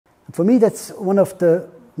For me, that's one of the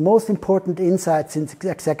most important insights in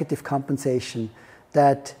executive compensation,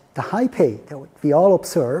 that the high pay that we all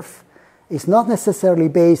observe is not necessarily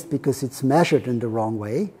based because it's measured in the wrong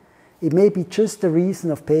way. It may be just the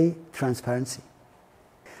reason of pay transparency.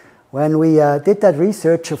 When we did that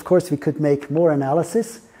research, of course, we could make more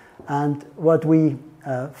analysis. And what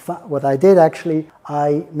I did actually,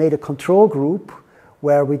 I made a control group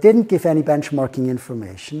where we didn't give any benchmarking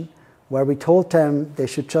information, where we told them they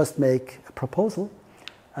should just make a proposal.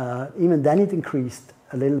 Even then it increased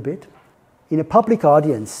a little bit. In a public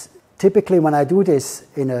audience, typically when I do this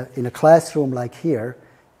in a classroom like here,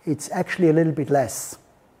 it's actually a little bit less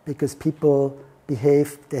because people they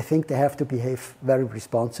think they have to behave very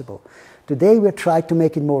responsible. Today we're trying to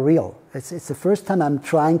make it more real. It's the first time I'm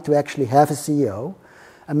trying to actually have a CEO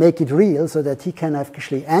and make it real so that he can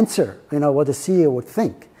actually answer, what a CEO would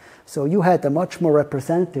think. So you had a much more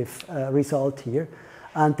representative result here.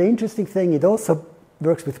 And the interesting thing, it also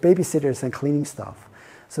works with babysitters and cleaning staff.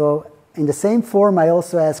 So in the same form, I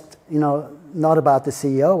also asked, not about the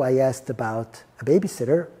CEO, I asked about a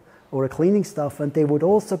babysitter or a cleaning staff, and they would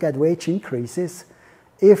also get wage increases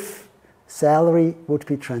if salary would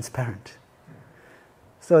be transparent.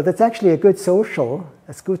 So that's actually a good social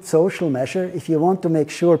measure. If you want to make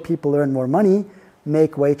sure people earn more money,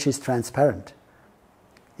 make wages transparent.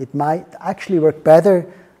 It might actually work better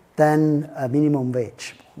than a minimum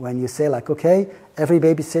wage. When you say okay, every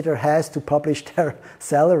babysitter has to publish their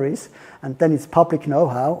salaries, and then it's public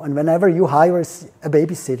know-how, and whenever you hire a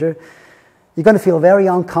babysitter, you're going to feel very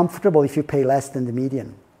uncomfortable if you pay less than the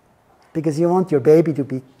median, because you want your baby to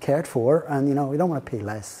be cared for, and you don't want to pay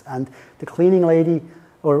less. And the cleaning lady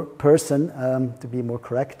or person, to be more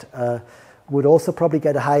correct, would also probably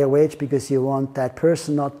get a higher wage because you want that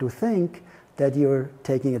person not to think that you're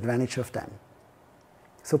taking advantage of them.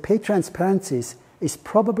 So pay transparency is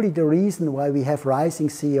probably the reason why we have rising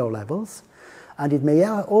CEO levels. And it may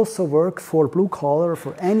also work for blue collar,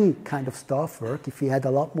 for any kind of staff work, if we had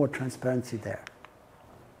a lot more transparency there.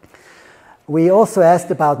 We also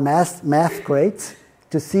asked about math grades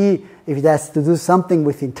to see if it has to do something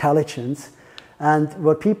with intelligence. And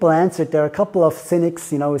what people answered, there are a couple of cynics,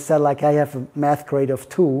 who said I have a math grade of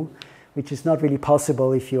 2, which is not really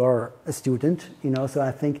possible if you are a student, so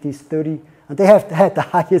I think these 30, and they have had the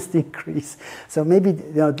highest increase. So maybe,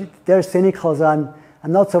 they're cynical, so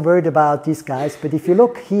I'm not so worried about these guys. But if you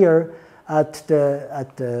look here at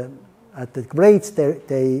the grades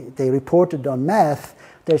they reported on math,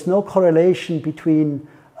 there's no correlation between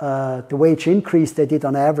the wage increase they did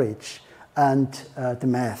on average and the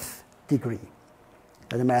math degree,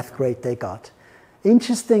 the math grade they got.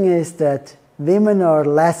 Interesting is that women are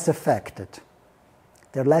less affected.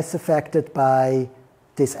 They're less affected by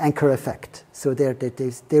this anchor effect. So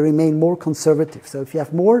they remain more conservative. So if you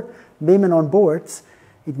have more women on boards,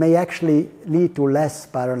 it may actually lead to less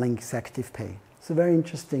spiraling executive pay. It's a very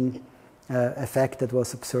interesting effect that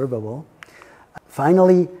was observable.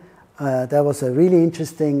 Finally, there was a really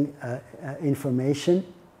interesting information.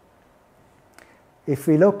 If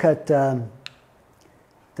we look at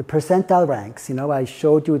the percentile ranks, I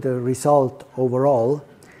showed you the result overall.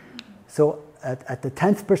 So at the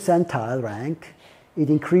 10th percentile rank, it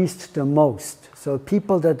increased the most. So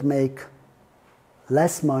people that make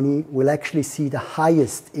less money will actually see the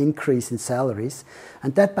highest increase in salaries.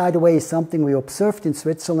 And that, by the way, is something we observed in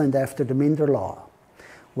Switzerland after the Minder law,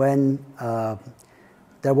 when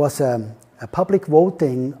there was a public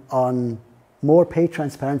voting on more pay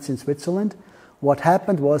transparency in Switzerland. What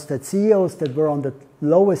happened was that CEOs that were on the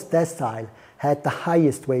lowest decile had the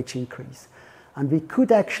highest wage increase. And we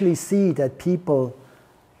could actually see that people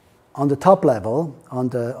on the top level, on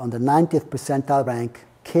the 90th percentile rank,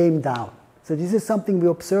 came down. So this is something we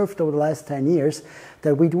observed over the last 10 years,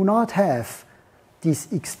 that we do not have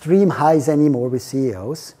these extreme highs anymore with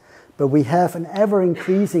CEOs, but we have an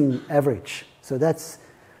ever-increasing average. So that's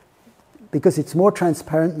because it's more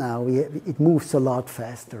transparent now, it moves a lot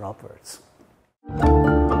faster upwards.